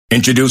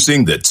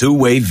Introducing the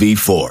Two-Way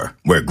V4,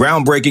 where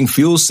groundbreaking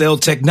fuel cell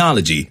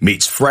technology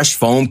meets fresh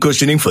foam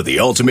cushioning for the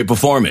ultimate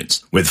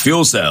performance. With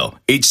Fuel Cell,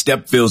 each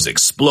step feels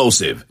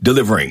explosive,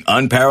 delivering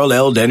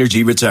unparalleled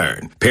energy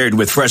return. Paired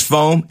with fresh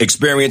foam,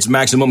 experience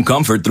maximum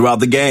comfort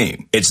throughout the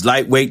game. Its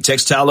lightweight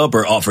textile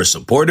upper offers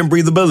support and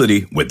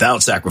breathability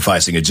without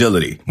sacrificing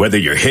agility. Whether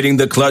you're hitting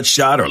the clutch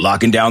shot or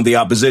locking down the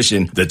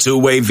opposition, the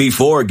Two-Way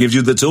V4 gives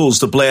you the tools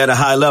to play at a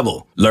high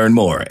level. Learn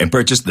more and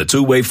purchase the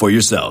Two-Way for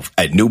yourself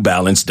at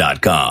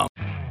newbalance.com.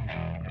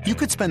 You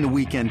could spend the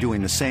weekend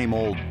doing the same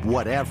old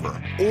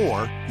whatever,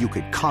 or you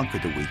could conquer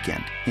the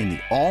weekend in the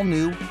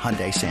all-new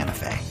Hyundai Santa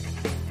Fe.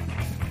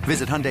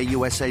 Visit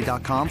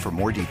HyundaiUSA.com for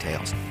more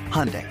details.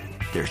 Hyundai,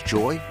 there's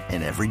joy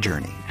in every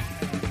journey.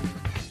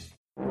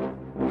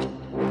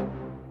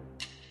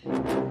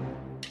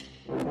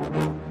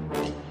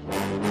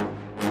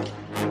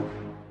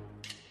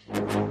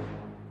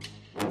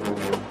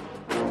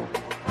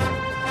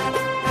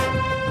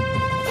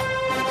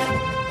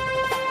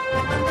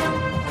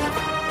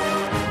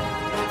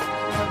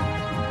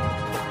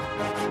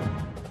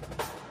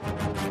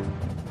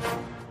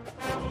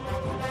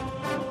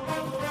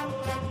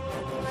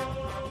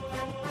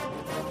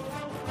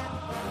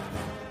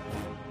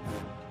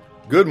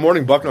 Good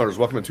morning, Bucknutters.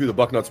 Welcome to the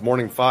Bucknuts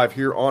Morning Five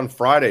here on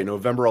Friday,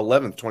 November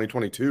 11th,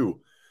 2022.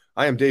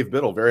 I am Dave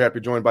Biddle, very happy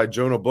joined by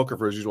Jonah Booker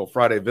for his usual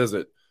Friday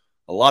visit.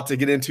 A lot to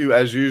get into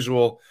as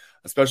usual,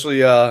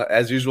 especially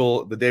as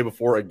usual the day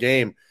before a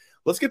game.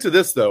 Let's get to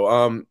this,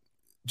 though.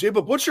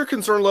 J-Book, what's your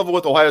concern level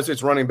with Ohio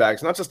State's running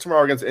backs? Not just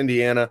tomorrow against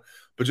Indiana,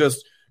 but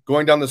just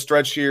going down the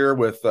stretch here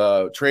with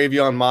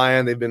Travion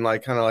Mayan. They've been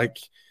kind of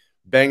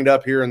banged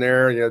up here and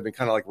there. They've been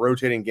kind of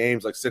rotating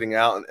games, sitting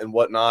out and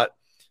whatnot.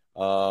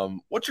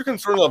 What's your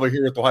concern level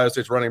here with Ohio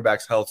State's running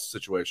backs health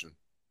situation?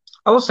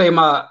 I would say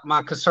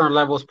my concern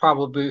level is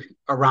probably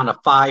around a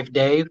 5,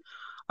 Dave.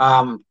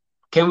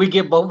 Can we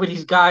get both of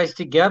these guys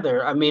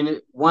together? I mean,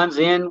 one's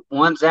in,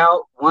 one's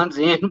out, one's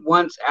in,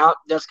 one's out.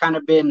 That's kind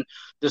of been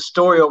the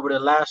story over the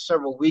last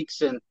several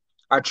weeks. And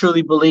I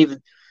truly believe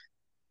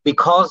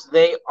because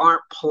they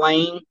aren't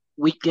playing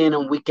week in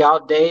and week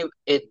out, Dave,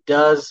 it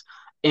does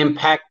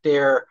impact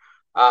their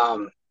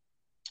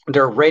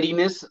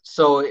readiness.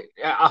 So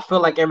I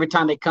feel like every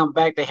time they come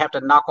back, they have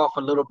to knock off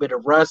a little bit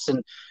of rust,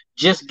 and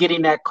just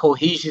getting that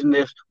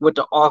cohesiveness with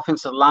the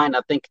offensive line.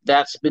 I think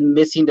that's been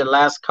missing the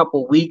last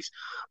couple weeks.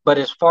 But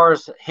as far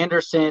as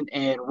Henderson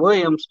and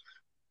Williams,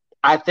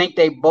 I think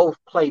they both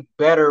play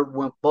better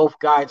when both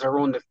guys are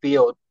on the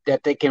field,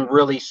 that they can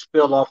really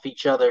spill off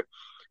each other.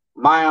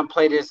 Mayan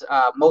played his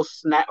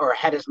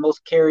had his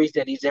most carries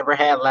that he's ever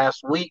had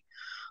last week.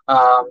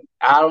 I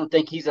don't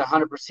think he's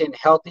 100%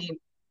 healthy.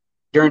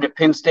 During the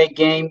Penn State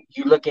game,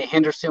 you look at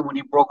Henderson when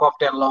he broke off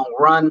that long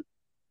run,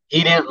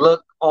 he didn't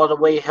look all the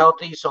way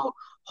healthy. So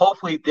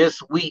hopefully this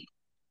week,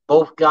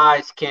 both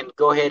guys can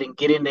go ahead and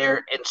get in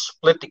there and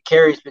split the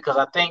carries, because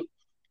I think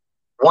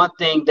one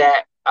thing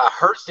that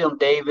hurts them,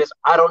 Dave, is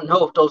I don't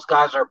know if those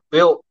guys are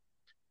built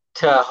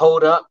to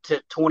hold up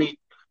to 20,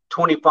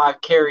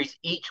 25 carries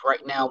each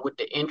right now with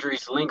the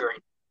injuries lingering.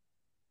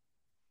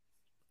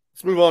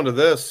 Let's move on to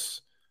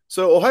this.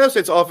 So Ohio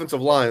State's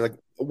offensive line,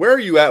 where are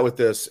you at with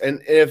this?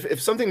 And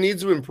if something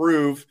needs to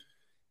improve,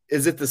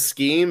 is it the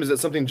scheme? Is it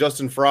something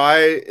Justin Fry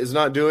is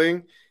not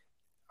doing?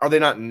 Are they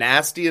not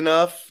nasty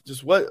enough?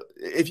 Just what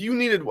if you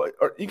needed?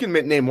 Or you can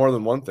name more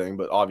than one thing,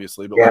 but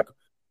obviously,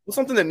 what's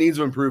something that needs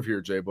to improve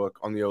here, J-Book,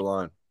 on the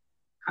O-line?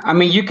 I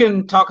mean, you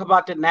can talk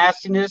about the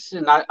nastiness,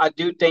 and I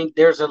do think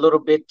there's a little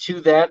bit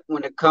to that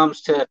when it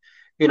comes to,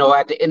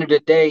 at the end of the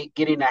day,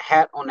 getting a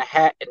hat on a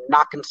hat and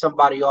knocking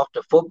somebody off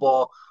the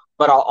football.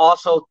 But I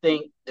also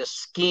think the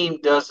scheme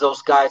does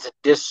those guys a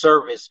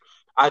disservice.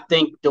 I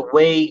think the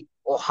way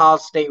Ohio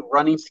State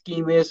running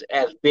scheme is,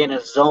 as being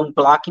a zone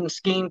blocking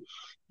scheme,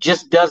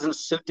 just doesn't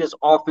suit this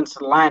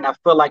offensive line. I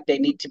feel like they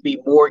need to be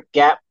more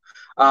gap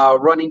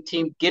running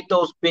team. Get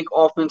those big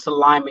offensive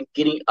linemen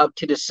getting up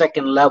to the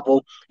second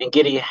level and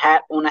getting a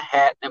hat on a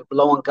hat and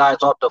blowing guys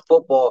off the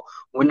football.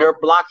 When they're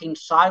blocking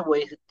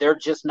sideways, they're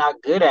just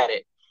not good at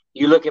it.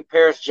 You look at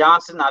Paris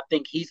Johnson, I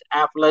think he's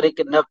athletic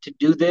enough to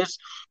do this.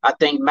 I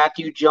think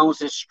Matthew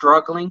Jones is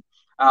struggling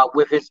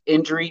with his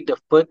injury, the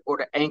foot or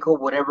the ankle,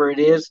 whatever it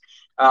is.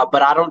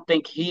 But I don't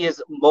think he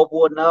is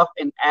mobile enough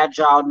and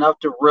agile enough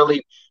to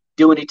really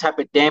do any type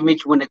of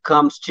damage when it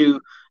comes to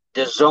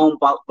the zone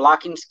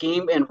blocking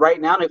scheme. And right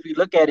now, if you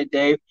look at it,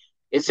 Dave,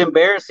 it's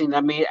embarrassing.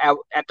 I mean,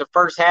 at the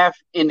first half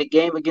in the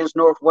game against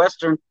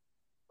Northwestern,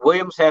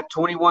 Williams had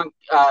 12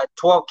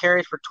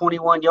 carries for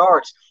 21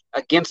 yards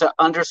against an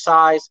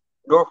undersized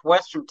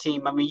Northwestern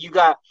team. I mean, you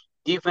got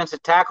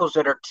defensive tackles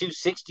that are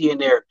 260 in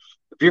there.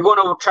 If you're going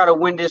to try to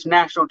win this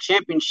national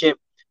championship,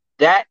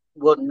 that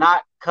will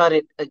not cut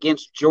it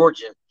against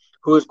Georgia,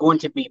 who is going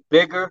to be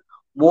bigger,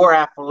 more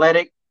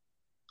athletic,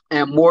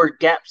 and more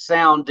gap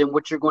sound than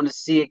what you're going to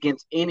see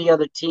against any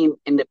other team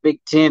in the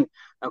Big Ten,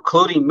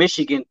 including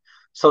Michigan.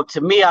 So to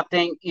me, I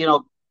think,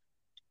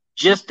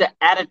 just the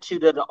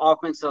attitude of the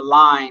offensive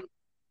line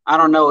I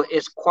don't know.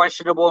 It's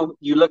questionable.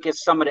 You look at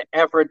some of the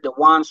effort,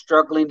 Dewan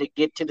struggling to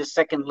get to the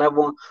second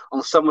level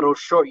on some of those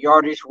short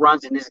yardage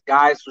runs, and his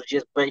guys was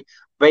just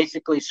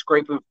basically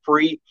scraping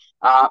free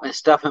and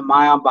stuffing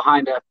my arm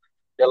behind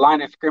the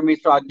line of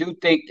scrimmage. So I do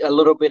think a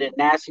little bit of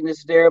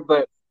nastiness there.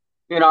 But,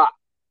 you know,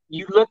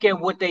 you look at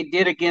what they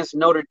did against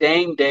Notre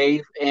Dame,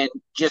 Dave, and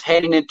just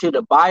heading into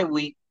the bye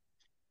week,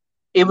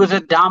 it was a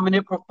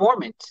dominant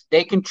performance.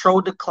 They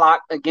controlled the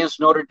clock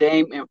against Notre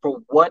Dame, and for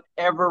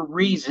whatever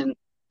reason,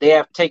 they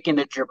have taken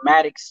a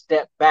dramatic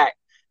step back.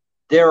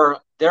 There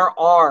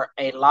are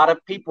a lot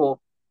of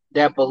people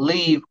that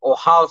believe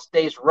Ohio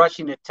State's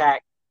rushing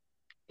attack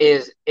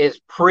is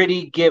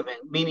pretty given,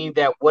 meaning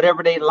that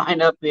whatever they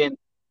line up in,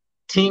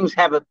 teams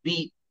have a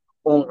beat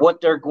on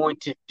what they're going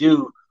to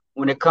do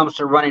when it comes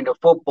to running the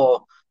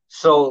football.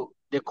 So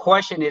the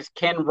question is,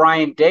 can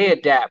Ryan Day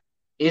adapt?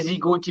 Is he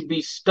going to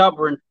be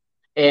stubborn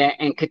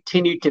and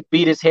continue to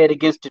beat his head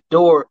against the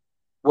door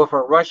with a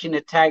rushing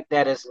attack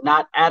that is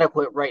not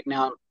adequate right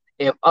now?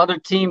 If other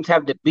teams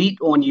have the beat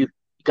on you,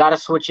 you got to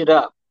switch it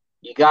up.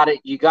 You got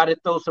to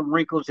throw some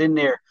wrinkles in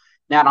there.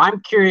 Now, I'm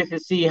curious to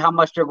see how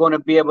much they're going to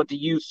be able to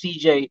use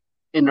CJ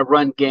in the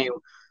run game.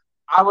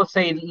 I would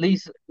say at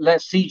least let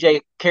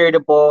CJ carry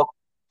the ball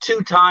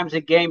 2 times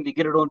a game to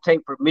get it on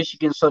tape for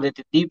Michigan so that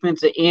the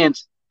defensive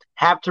ends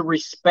have to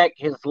respect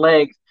his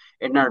legs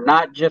and they're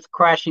not just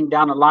crashing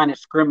down the line of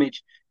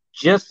scrimmage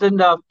just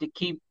enough to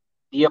keep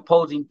the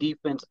opposing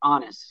defense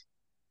honest.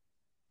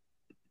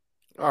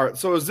 All right,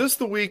 so is this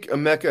the week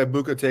Emeka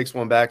Egbuka takes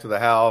one back to the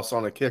house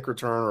on a kick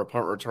return or a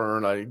punt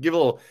return? I give a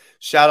little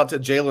shout-out to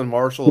Jalen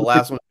Marshall, the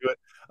last one to do it,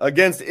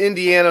 against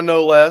Indiana,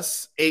 no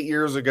less, 8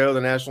 years ago,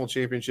 the national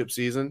championship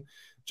season.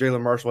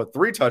 Jalen Marshall had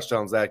 3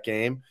 touchdowns that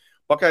game.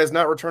 Buckeye has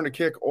not returned a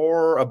kick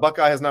or a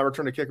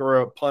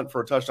punt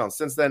for a touchdown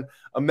since then.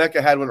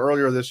 Emeka had one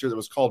earlier this year that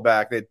was called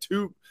back. They had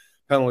 2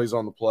 penalties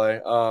on the play.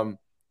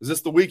 Is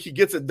this the week he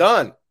gets it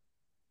done?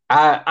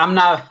 I'm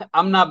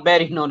not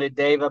betting on it,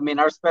 Dave. I mean,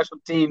 our special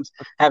teams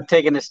have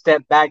taken a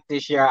step back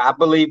this year. I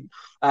believe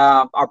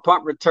our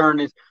punt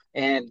return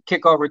and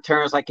kickoff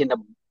returns like in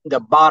the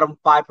bottom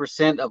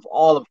 5% of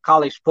all of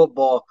college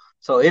football.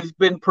 So it's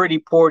been pretty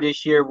poor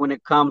this year when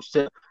it comes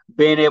to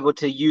being able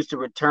to use the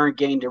return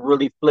game to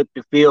really flip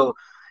the field.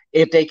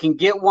 If they can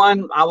get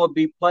one, I would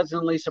be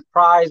pleasantly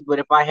surprised. But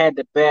if I had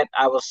to bet,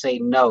 I would say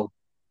no.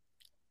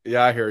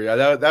 Yeah, I hear you.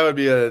 That would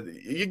be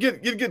you'd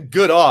get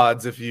good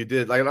odds if you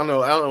did. Like I don't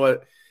know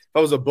what if I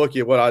was a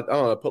bookie, I don't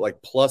know, put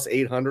like plus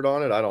 800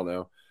 on it. I don't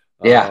know.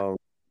 Yeah.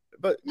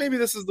 But maybe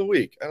this is the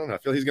week. I don't know. I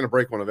feel he's going to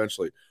break one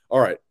eventually.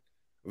 All right.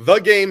 The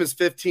game is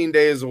 15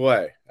 days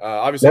away.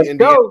 Obviously, Let's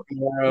Indiana go.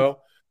 tomorrow,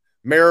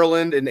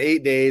 Maryland in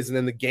 8 days, and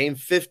then the game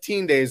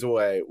 15 days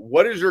away.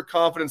 What is your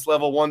confidence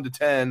level 1 to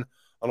 10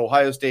 on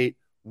Ohio State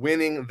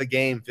winning the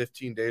game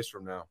 15 days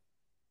from now?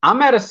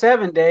 I'm at a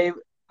 7, Dave.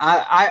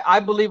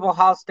 I believe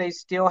Ohio State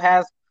still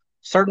has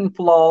certain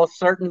flaws,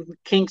 certain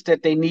kinks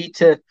that they need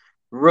to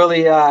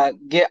really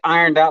get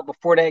ironed out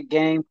before that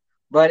game.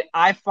 But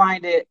I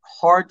find it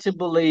hard to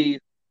believe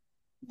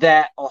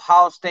that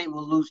Ohio State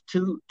will lose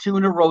two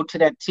in a row to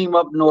that team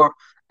up north,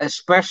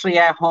 especially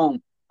at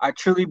home. I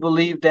truly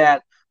believe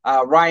that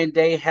Ryan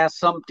Day has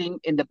something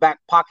in the back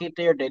pocket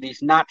there that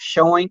he's not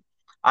showing.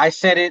 I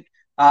said it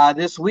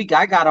this week.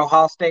 I got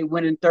Ohio State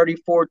winning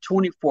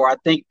 34-24. I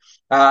think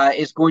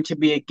it's going to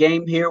be a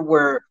game here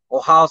where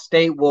Ohio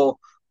State will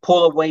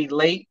pull away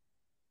late.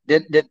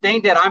 The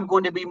thing that I'm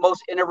going to be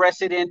most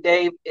interested in,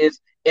 Dave,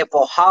 is if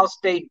Ohio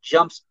State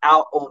jumps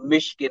out on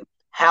Michigan,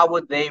 how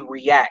would they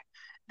react?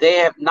 They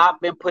have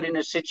not been put in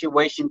a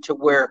situation to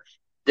where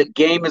the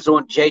game is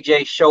on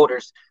JJ's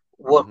shoulders.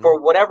 For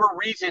whatever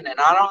reason, and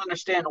I don't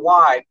understand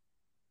why,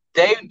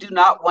 they do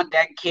not want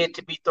that kid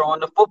to be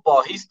throwing the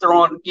football. He's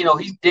throwing,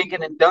 he's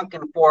dinking and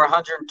dunking for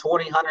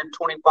 120,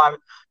 125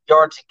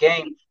 yards a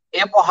game.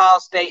 If Ohio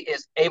State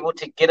is able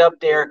to get up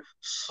there,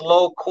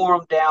 slow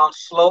Corum down,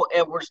 slow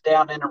Edwards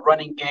down in the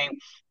running game,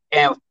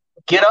 and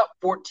get up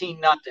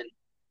 14-0,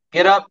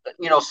 get up,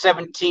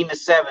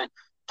 17-7,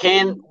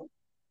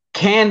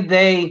 can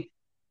they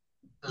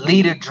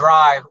lead a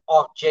drive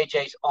off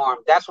JJ's arm?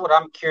 That's what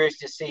I'm curious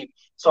to see.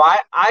 So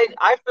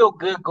I feel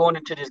good going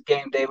into this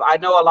game, Dave. I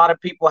know a lot of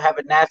people have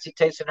a nasty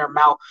taste in their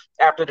mouth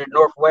after the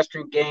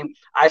Northwestern game.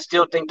 I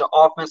still think the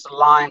offensive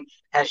line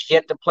has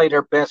yet to play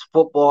their best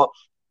football.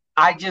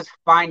 I just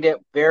find it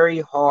very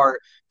hard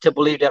to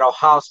believe that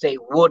Ohio State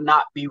would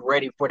not be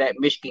ready for that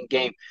Michigan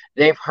game.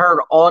 They've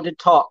heard all the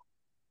talk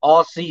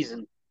all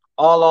season,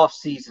 all off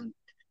season.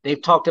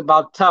 They've talked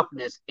about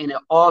toughness, and it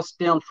all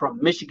stems from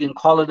Michigan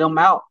calling them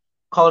out,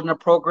 calling the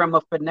program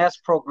a finesse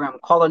program,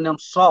 calling them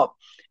soft.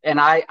 And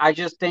I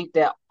just think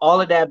that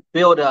all of that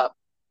buildup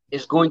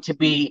is going to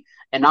be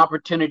an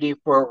opportunity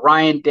for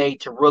Ryan Day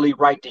to really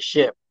right the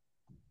ship.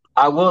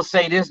 I will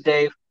say this,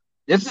 Dave.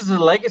 This is a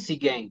legacy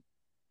game.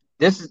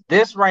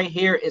 This right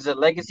here is a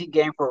legacy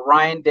game for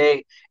Ryan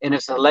Day, and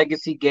it's a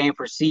legacy game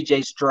for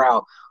C.J.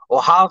 Stroud.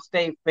 Ohio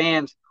State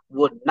fans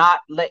would not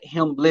let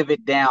him live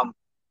it down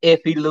if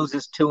he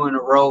loses 2 in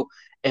a row.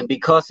 And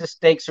because the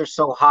stakes are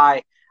so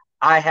high,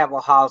 I have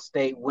Ohio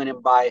State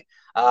winning by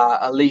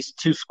at least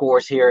 2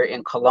 scores here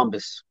in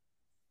Columbus.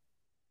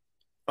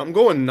 I'm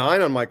going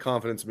 9 on my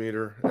confidence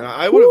meter, and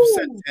I would have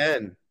said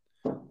 10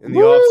 in the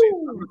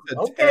offseason. I would have said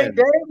Okay, 10.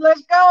 Dave,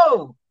 let's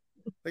go.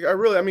 Like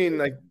I mean,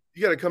 like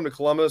you got to come to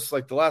Columbus.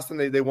 Like the last time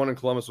they won in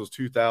Columbus was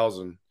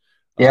 2000.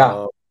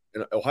 Yeah.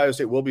 And Ohio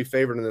State will be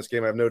favored in this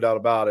game. I have no doubt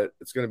about it.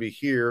 It's going to be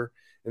here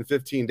in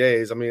 15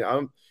 days. I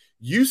mean,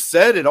 you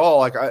said it all.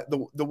 Like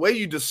the way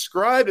you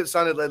described it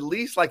sounded at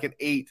least like an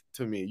 8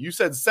 to me. You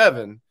said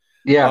 7.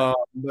 Yeah.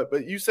 But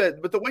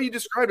the way you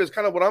described it is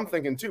kind of what I'm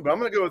thinking too. But I'm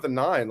going to go with a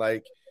 9.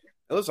 Like,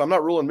 listen, I'm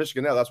not ruling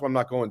Michigan out. That's why I'm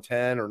not going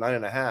 10 or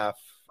 9.5.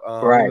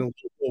 Right. A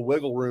little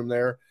wiggle room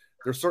there.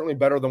 They're certainly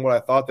better than what I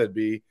thought they'd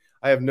be.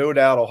 I have no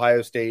doubt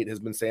Ohio State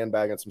has been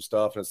sandbagging some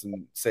stuff and it's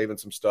been saving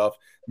some stuff.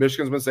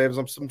 Michigan's been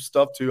saving some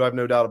stuff too. I have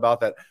no doubt about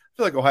that. I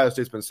feel like Ohio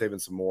State's been saving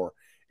some more.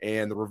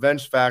 And the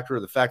revenge factor,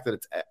 the fact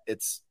that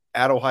it's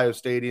at Ohio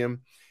Stadium,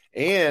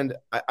 and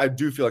I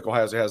do feel like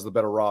Ohio State has the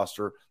better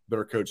roster,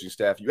 better coaching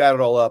staff. You add it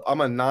all up,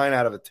 I'm a 9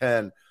 out of a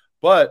 10.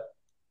 But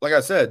like I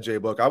said, Jay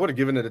Book, I would have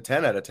given it a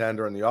 10 out of 10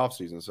 during the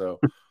offseason. So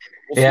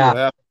we'll see what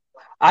happens.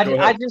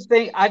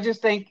 I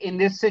just think in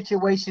this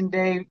situation,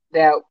 Dave,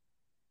 that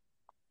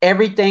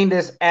everything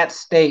that's at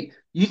stake.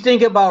 You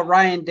think about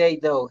Ryan Day,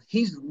 though,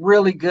 he's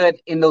really good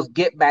in those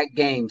get back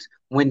games.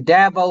 When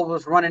Dabo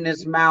was running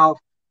his mouth,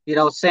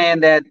 saying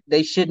that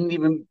they shouldn't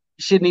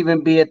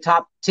even be a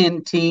top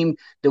 10 team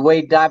the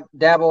way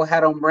Dabo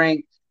had them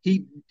ranked.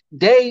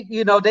 They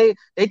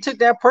took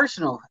that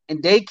personal,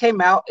 and they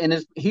came out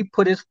and he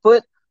put his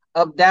foot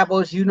up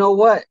Dabo's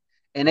what,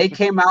 and they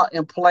came out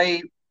and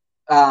played,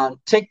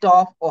 ticked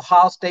off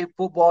Ohio State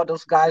football.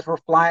 Those guys were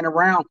flying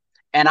around.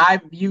 And I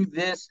view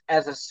this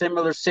as a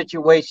similar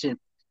situation.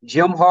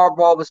 Jim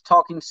Harbaugh was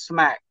talking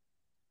smack.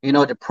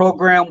 The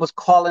program was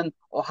calling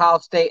Ohio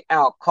State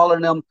out, calling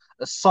them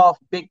a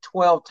soft Big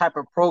 12 type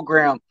of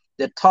program.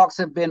 The talks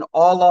have been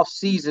all off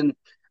season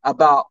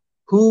about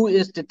who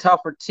is the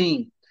tougher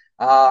team.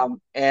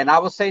 And I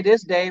would say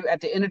this, Dave, at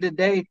the end of the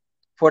day,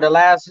 for the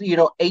last,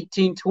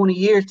 18, 20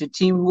 years, the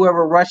team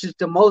whoever rushes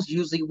the most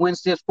usually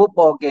wins this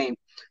football game.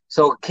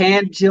 So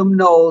can Jim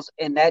Knowles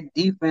and that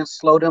defense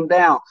slow them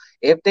down?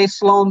 If they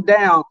slow them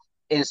down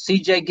and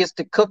CJ gets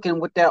to cooking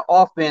with that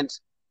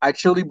offense, I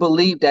truly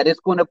believe that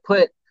it's going to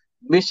put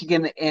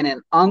Michigan in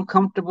an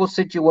uncomfortable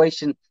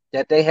situation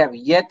that they have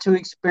yet to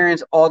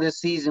experience all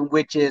this season,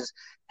 which is,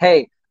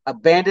 hey,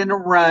 abandon the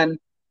run,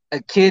 a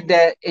kid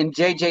that in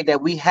JJ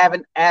that we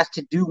haven't asked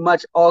to do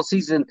much all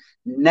season,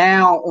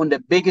 now on the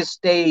biggest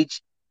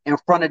stage in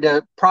front of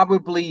the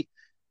probably –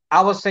 I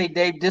would say,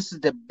 Dave, this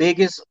is the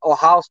biggest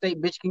Ohio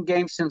State-Michigan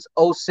game since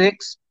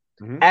 2006.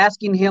 Mm-hmm.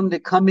 Asking him to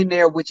come in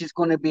there, which is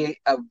going to be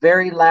a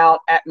very loud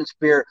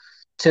atmosphere,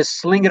 to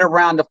sling it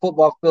around the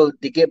football field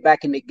to get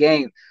back in the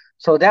game.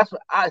 So that's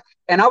what I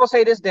would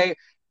say this, Dave,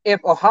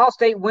 if Ohio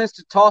State wins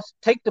the toss,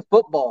 take the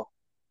football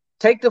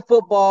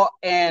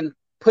and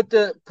put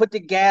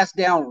the gas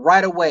down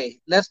right away.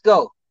 Let's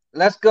go.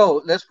 Let's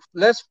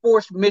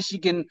force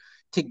Michigan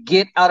to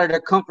get out of their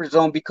comfort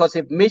zone, because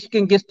if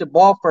Michigan gets the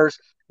ball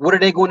first, what are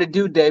they going to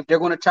do, Dave? They're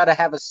going to try to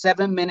have a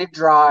 7-minute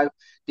drive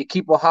to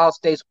keep Ohio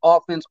State's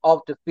offense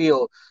off the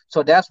field.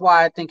 So that's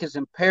why I think it's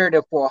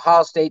imperative for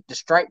Ohio State to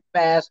strike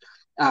fast,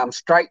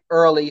 strike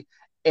early,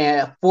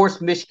 and force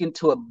Michigan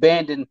to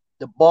abandon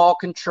the ball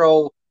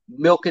control,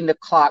 milking the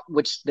clock,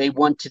 which they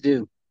want to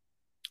do.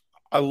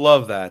 I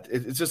love that.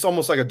 It's just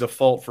almost like a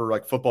default for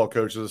like football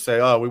coaches to say,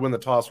 oh, we win the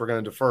toss, we're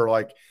going to defer.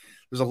 Like,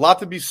 there's a lot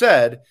to be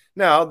said.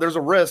 Now, there's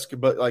a risk,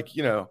 but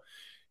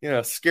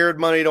scared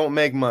money don't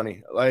make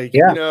money. Like,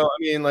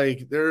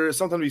 like there is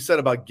something to be said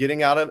about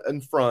getting out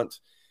in front,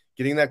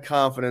 getting that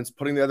confidence,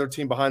 putting the other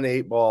team behind the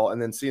 8 ball,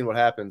 and then seeing what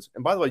happens.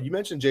 And by the way, you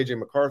mentioned J.J.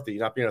 McCarthy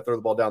not being able to throw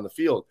the ball down the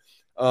field.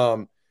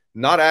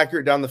 Not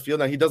accurate down the field.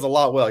 Now, he does a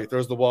lot well. He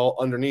throws the ball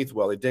underneath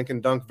well. He dink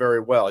and dunk very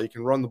well. He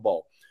can run the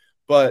ball.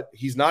 But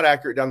he's not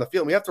accurate down the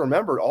field. And we have to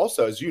remember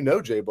also, as you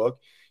know, J-Book,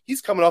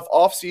 he's coming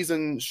off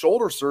season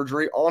shoulder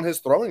surgery on his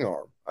throwing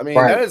arm. I mean,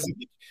 That is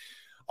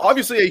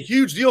obviously a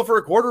huge deal for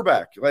a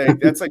quarterback. Like,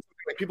 that's like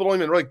people don't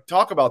even really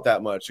talk about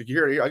that much. You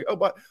hear it,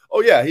 like,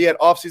 he had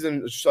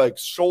off-season like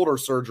shoulder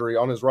surgery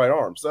on his right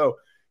arm. So,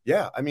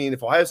 yeah, I mean,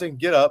 if Ohio State can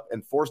get up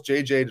and force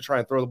JJ to try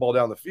and throw the ball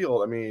down the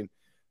field, I mean,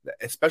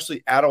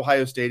 especially at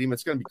Ohio Stadium,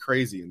 it's going to be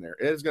crazy in there.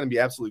 It is going to be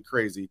absolutely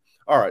crazy.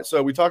 All right,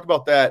 so we talked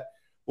about that.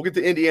 We'll get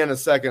to Indiana in a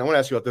second. I want to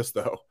ask you about this,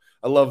 though.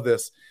 I love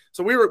this.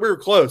 So we were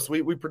close.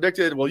 We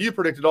predicted. Well, you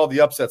predicted all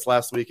the upsets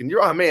last week, and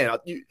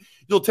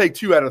you'll take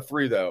 2 out of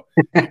 3 though.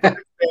 You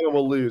predicted Bama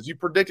will lose. You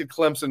predicted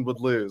Clemson would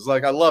lose.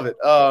 Like, I love it.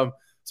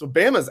 So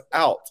Bama's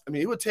out. I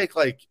mean, it would take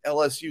like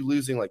LSU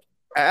losing like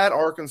at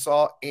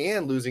Arkansas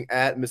and losing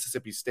at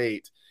Mississippi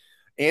State,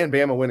 and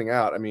Bama winning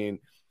out. I mean,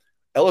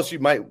 LSU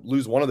might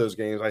lose one of those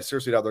games. I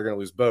seriously doubt they're going to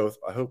lose both.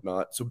 I hope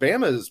not. So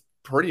Bama is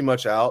pretty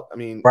much out. I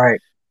mean,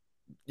 right.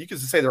 You could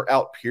say they're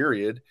out,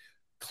 period.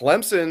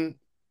 Clemson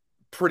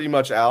pretty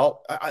much out.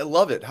 I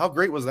love it. How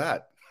great was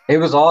that? It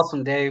was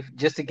awesome, Dave,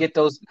 just to get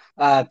those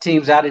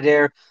teams out of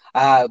there.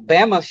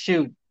 Bama,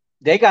 shoot,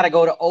 they got to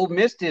go to Ole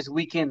Miss this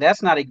weekend.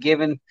 That's not a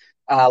given.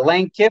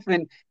 Lane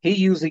Kiffin, he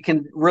usually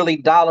can really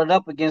dial it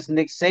up against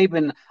Nick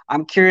Saban.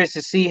 I'm curious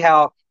to see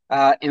how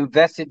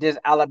invested this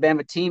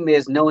Alabama team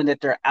is, knowing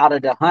that they're out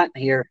of the hunt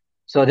here.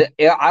 So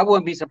I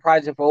wouldn't be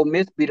surprised if Ole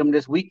Miss beat them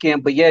this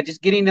weekend. But yeah,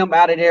 just getting them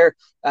out of there.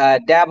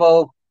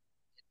 Dabo,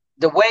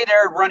 the way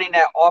they're running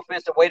that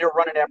offense, the way they're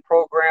running that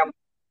program,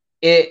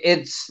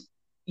 it's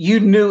you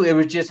knew it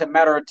was just a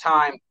matter of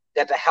time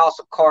that the house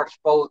of cards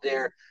fold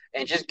there,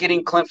 and just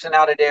getting Clemson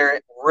out of there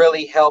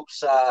really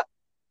helps.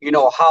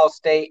 Ohio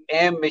State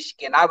and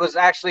Michigan. I was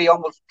actually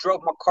almost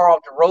drove my car off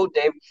the road,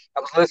 Dave.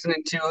 I was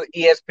listening to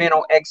ESPN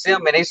on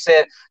XM, and they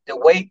said the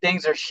way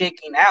things are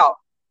shaking out,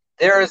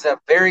 there is a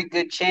very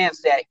good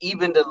chance that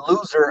even the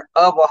loser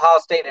of Ohio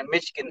State and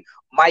Michigan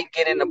might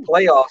get in the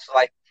playoffs.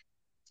 Like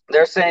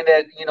they're saying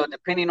that,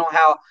 depending on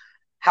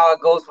how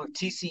it goes with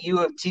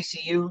TCU, if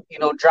TCU,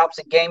 drops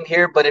a game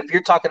here, but if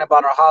you're talking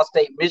about Ohio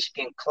State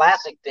Michigan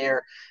Classic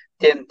there,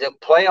 then the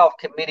playoff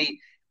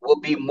committee will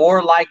be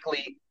more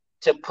likely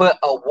to put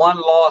a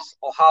one-loss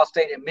Ohio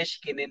State and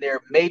Michigan in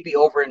there, maybe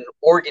over an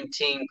Oregon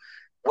team,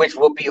 which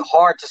will be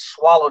hard to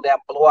swallow that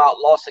blowout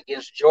loss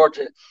against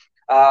Georgia.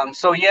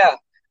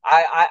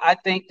 I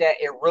think that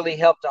it really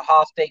helped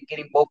Ohio State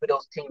getting both of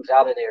those teams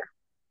out of there.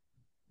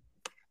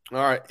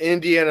 All right,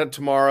 Indiana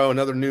tomorrow,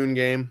 another noon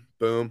game.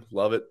 Boom,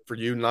 love it for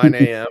you. 9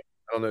 a.m.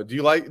 I don't know. Do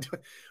you like?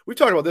 We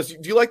talked about this.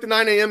 Do you like the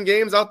 9 a.m.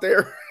 games out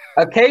there?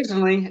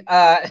 Occasionally,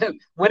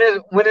 when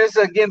it's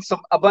against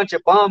a bunch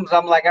of bums,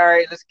 I'm like, all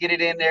right, let's get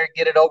it in there,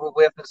 get it over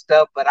with and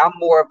stuff. But I'm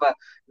more of a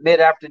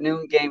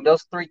mid-afternoon game.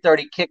 Those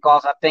 3:30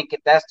 kickoffs, I think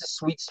that's the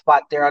sweet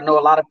spot there. I know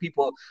a lot of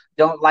people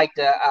don't like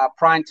the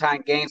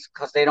primetime games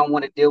because they don't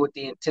want to deal with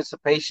the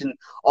anticipation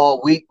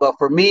all week. But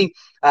for me,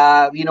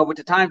 with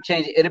the time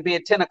change, it'll be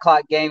a 10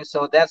 o'clock game,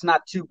 so that's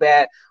not too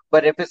bad.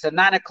 But if it's a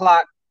 9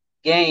 o'clock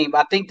game,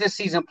 I think this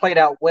season played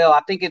out well.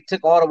 I think it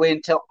took all the way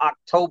until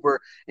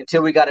October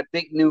until we got a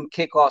big noon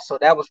kickoff, so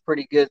that was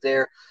pretty good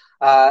there.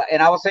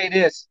 And I will say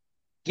this: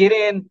 get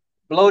in,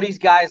 blow these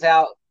guys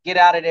out, get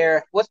out of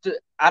there.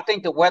 I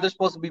think the weather's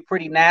supposed to be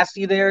pretty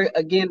nasty there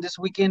again this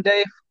weekend,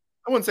 Dave.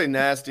 I wouldn't say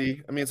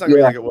nasty. I mean, it's not gonna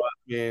be like it was.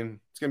 I mean,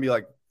 it's gonna be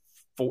like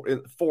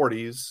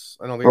 40s.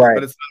 I don't think,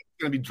 but it's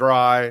not gonna be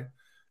dry.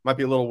 Might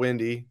be a little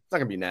windy. It's not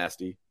gonna be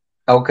nasty.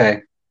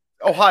 Okay.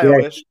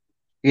 Ohio-ish.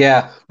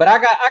 Yeah, but I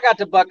got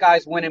the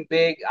Buckeyes winning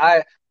big.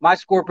 My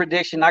score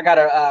prediction, I got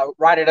to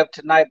write it up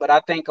tonight, but I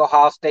think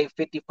Ohio State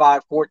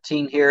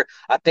 55-14 here.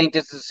 I think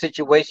this is a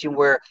situation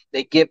where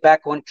they get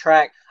back on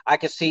track. I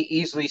can see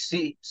easily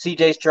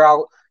C.J.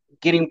 Stroud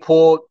getting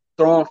pulled,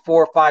 throwing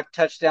 4 or 5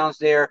 touchdowns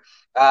there.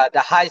 The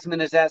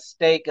Heisman is at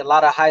stake. A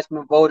lot of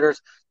Heisman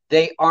voters,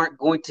 they aren't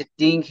going to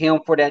ding him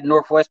for that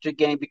Northwestern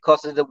game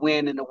because of the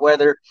wind and the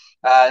weather.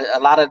 A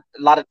lot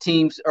of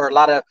teams or a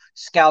lot of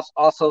scouts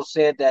also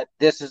said that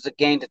this is a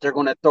game that they're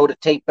going to throw the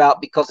tape out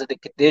because of the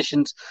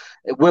conditions.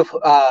 With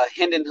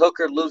Hendon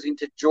Hooker losing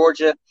to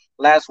Georgia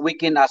last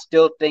weekend, I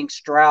still think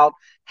Stroud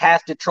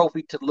has the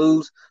trophy to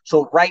lose.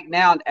 So right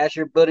now, as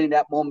you're building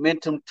that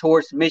momentum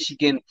towards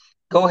Michigan,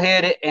 go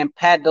ahead and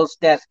pad those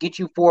stats. Get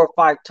you 4 or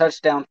 5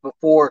 touchdowns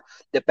before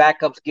the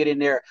backups get in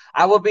there.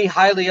 I will be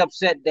highly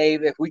upset,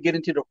 Dave, if we get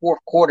into the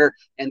fourth quarter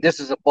and this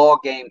is a ball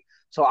game.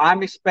 So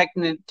I'm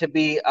expecting it to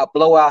be a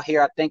blowout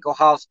here. I think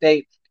Ohio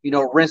State,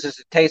 rinses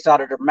the taste out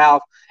of their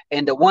mouth.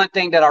 And the one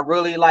thing that I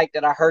really liked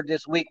that I heard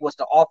this week was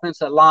the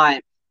offensive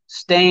line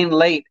staying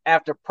late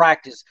after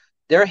practice.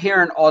 They're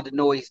hearing all the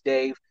noise,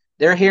 Dave.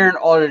 They're hearing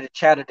all of the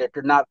chatter that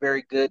they're not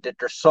very good, that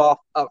they're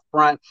soft up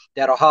front,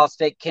 that Ohio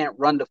State can't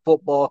run the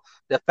football.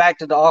 The fact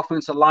that the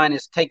offensive line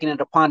is taking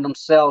it upon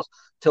themselves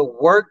to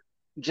work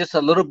just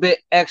a little bit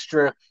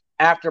extra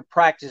after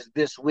practice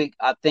this week,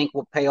 I think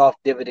will pay off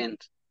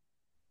dividends.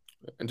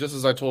 And just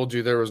as I told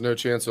you, there was no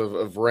chance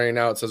of rain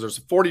out. It says there's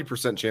a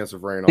 40% chance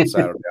of rain on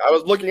Saturday. I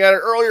was looking at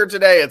it earlier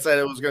today. It said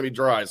it was going to be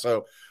dry.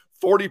 So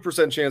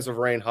 40% chance of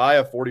rain, high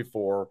of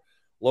 44,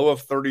 low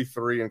of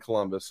 33 in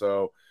Columbus.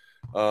 So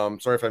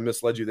sorry if I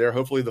misled you there.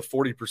 Hopefully the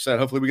 40%.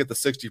 Hopefully we get the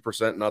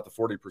 60%, not the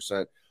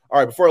 40%. All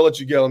right, before I let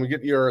you go, let me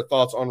get your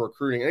thoughts on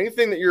recruiting.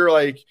 Anything that you're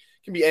like,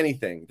 can be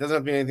anything. It doesn't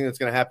have to be anything that's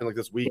going to happen like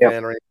this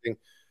weekend or anything.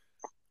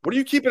 What are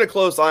you keeping a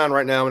close eye on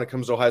right now when it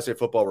comes to Ohio State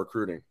football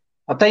recruiting?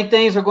 I think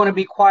things are going to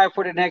be quiet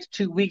for the next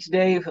 2 weeks,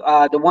 Dave.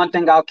 The one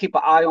thing I'll keep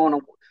an eye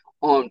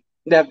on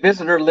that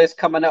visitor list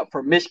coming up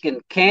for Michigan.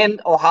 Can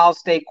Ohio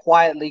State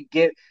quietly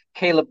get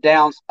Caleb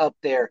Downs up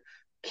there?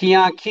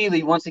 Keon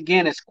Keeley, once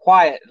again, is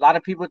quiet. A lot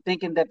of people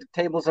thinking that the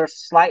tables are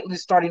slightly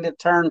starting to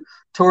turn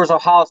towards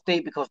Ohio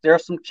State because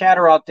there's some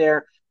chatter out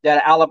there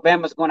that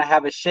Alabama is going to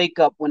have a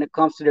shakeup when it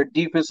comes to their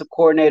defensive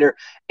coordinator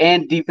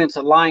and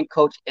defensive line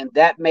coach, and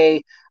that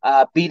may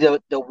be the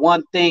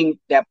one thing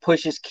that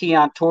pushes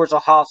Keon towards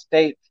Ohio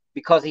State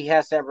because he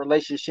has that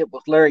relationship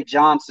with Larry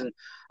Johnson.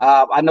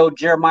 I know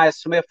Jeremiah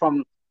Smith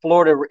from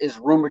Florida is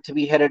rumored to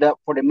be headed up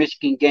for the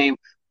Michigan game.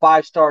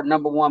 5-star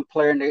number 1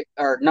 player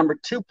or number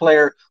 2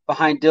 player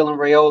behind Dylan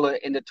Raiola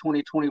in the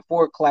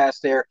 2024 class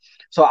there.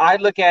 So I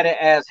look at it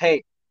as,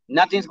 hey,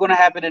 Nothing's going to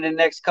happen in the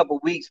next couple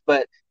of weeks,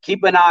 but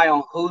keep an eye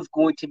on who's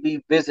going to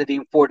be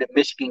visiting for the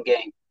Michigan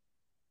game.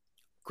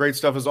 Great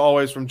stuff as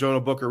always from Jonah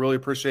Booker. Really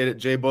appreciate it,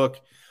 Jay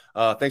Book.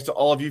 Thanks to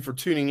all of you for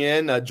tuning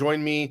in.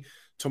 Join me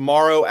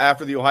tomorrow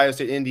after the Ohio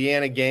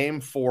State-Indiana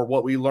game for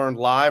What We Learned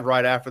Live.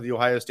 Right after the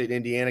Ohio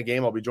State-Indiana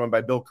game, I'll be joined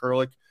by Bill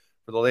Kurelic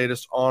for the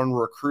latest on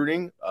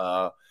recruiting.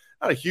 Not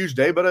a huge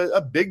day, but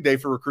a big day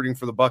for recruiting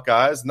for the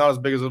Buckeyes. Not as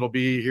big as it'll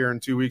be here in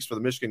 2 weeks for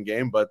the Michigan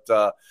game, but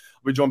I'll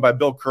be joined by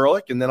Bill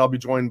Kurelic, and then I'll be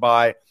joined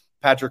by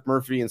Patrick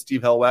Murphy and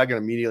Steve Hellwagon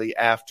immediately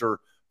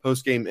after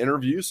post-game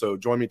interview. So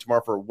join me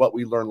tomorrow for What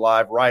We Learned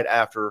Live right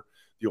after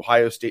the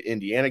Ohio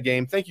State-Indiana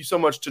game. Thank you so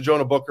much to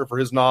Jonah Booker for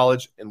his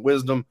knowledge and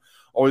wisdom.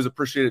 Always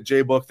appreciate it,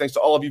 Jay Book. Thanks to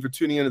all of you for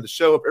tuning into the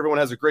show. Hope everyone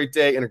has a great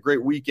day and a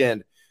great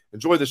weekend.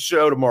 Enjoy the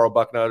show tomorrow,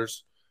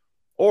 Bucknutters.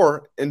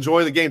 Or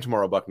enjoy the game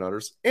tomorrow,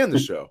 Bucknutters, and the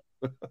show.